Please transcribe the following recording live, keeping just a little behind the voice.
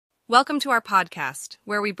Welcome to our podcast,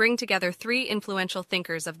 where we bring together three influential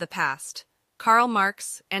thinkers of the past, Karl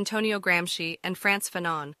Marx, Antonio Gramsci, and Frantz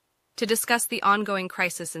Fanon, to discuss the ongoing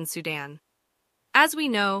crisis in Sudan. As we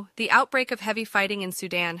know, the outbreak of heavy fighting in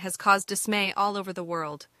Sudan has caused dismay all over the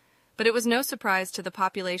world, but it was no surprise to the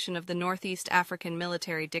population of the Northeast African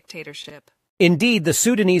military dictatorship. Indeed, the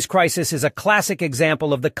Sudanese crisis is a classic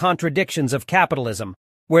example of the contradictions of capitalism,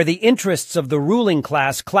 where the interests of the ruling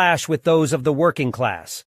class clash with those of the working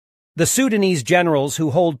class. The Sudanese generals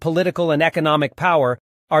who hold political and economic power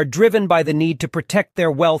are driven by the need to protect their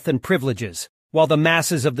wealth and privileges, while the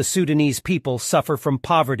masses of the Sudanese people suffer from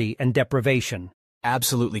poverty and deprivation.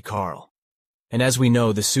 Absolutely, Karl. And as we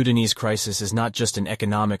know, the Sudanese crisis is not just an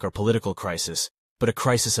economic or political crisis, but a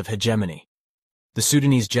crisis of hegemony. The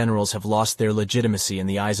Sudanese generals have lost their legitimacy in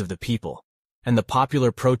the eyes of the people, and the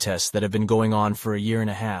popular protests that have been going on for a year and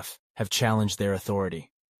a half have challenged their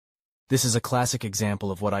authority. This is a classic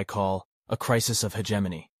example of what I call a crisis of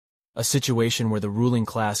hegemony, a situation where the ruling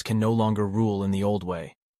class can no longer rule in the old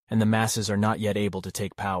way, and the masses are not yet able to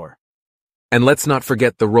take power. And let's not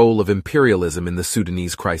forget the role of imperialism in the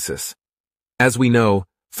Sudanese crisis. As we know,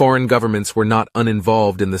 foreign governments were not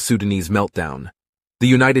uninvolved in the Sudanese meltdown. The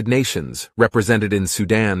United Nations, represented in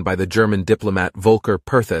Sudan by the German diplomat Volker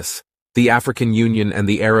Perthes, the African Union and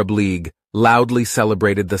the Arab League loudly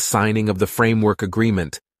celebrated the signing of the framework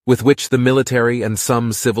agreement with which the military and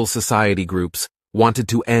some civil society groups wanted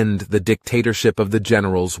to end the dictatorship of the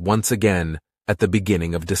generals once again at the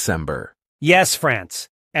beginning of December. Yes, France.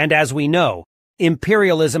 And as we know,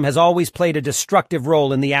 imperialism has always played a destructive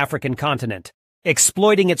role in the African continent,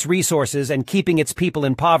 exploiting its resources and keeping its people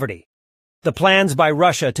in poverty. The plans by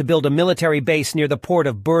Russia to build a military base near the port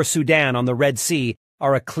of Bur Sudan on the Red Sea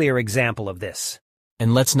are a clear example of this.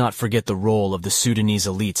 And let's not forget the role of the Sudanese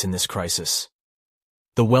elites in this crisis.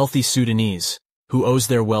 The wealthy Sudanese, who owes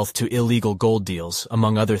their wealth to illegal gold deals,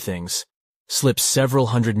 among other things, slipped several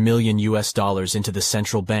 $100 million into the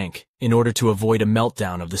central bank in order to avoid a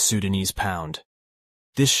meltdown of the Sudanese pound.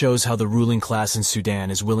 This shows how the ruling class in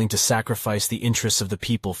Sudan is willing to sacrifice the interests of the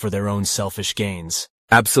people for their own selfish gains.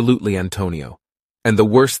 Absolutely, Antonio. And the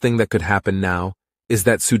worst thing that could happen now is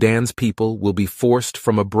that Sudan's people will be forced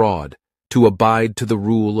from abroad to abide to the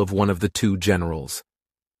rule of one of the two generals.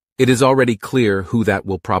 It is already clear who that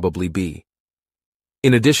will probably be.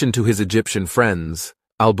 In addition to his Egyptian friends,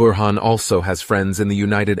 Al-Burhan also has friends in the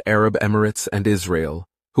United Arab Emirates and Israel,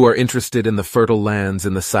 who are interested in the fertile lands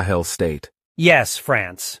in the Sahel state. Yes,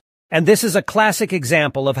 France. And this is a classic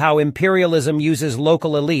example of how imperialism uses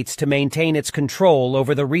local elites to maintain its control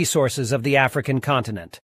over the resources of the African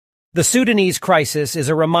continent. The Sudanese crisis is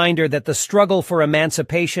a reminder that the struggle for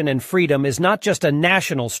emancipation and freedom is not just a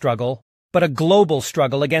national struggle, but a global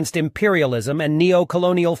struggle against imperialism and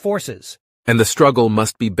neo-colonial forces. And the struggle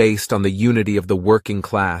must be based on the unity of the working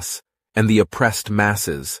class and the oppressed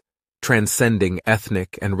masses, transcending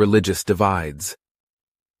ethnic and religious divides.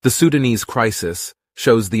 The Sudanese crisis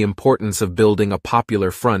shows the importance of building a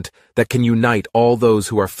popular front that can unite all those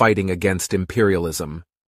who are fighting against imperialism.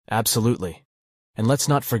 Absolutely. And let's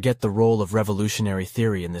not forget the role of revolutionary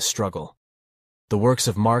theory in this struggle. The works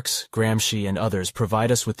of Marx, Gramsci, and others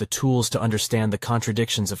provide us with the tools to understand the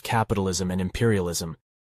contradictions of capitalism and imperialism,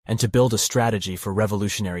 and to build a strategy for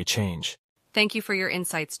revolutionary change. Thank you for your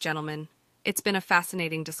insights, gentlemen. It's been a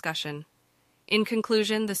fascinating discussion. In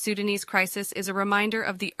conclusion, the Sudanese crisis is a reminder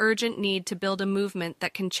of the urgent need to build a movement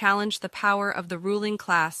that can challenge the power of the ruling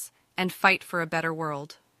class and fight for a better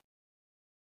world.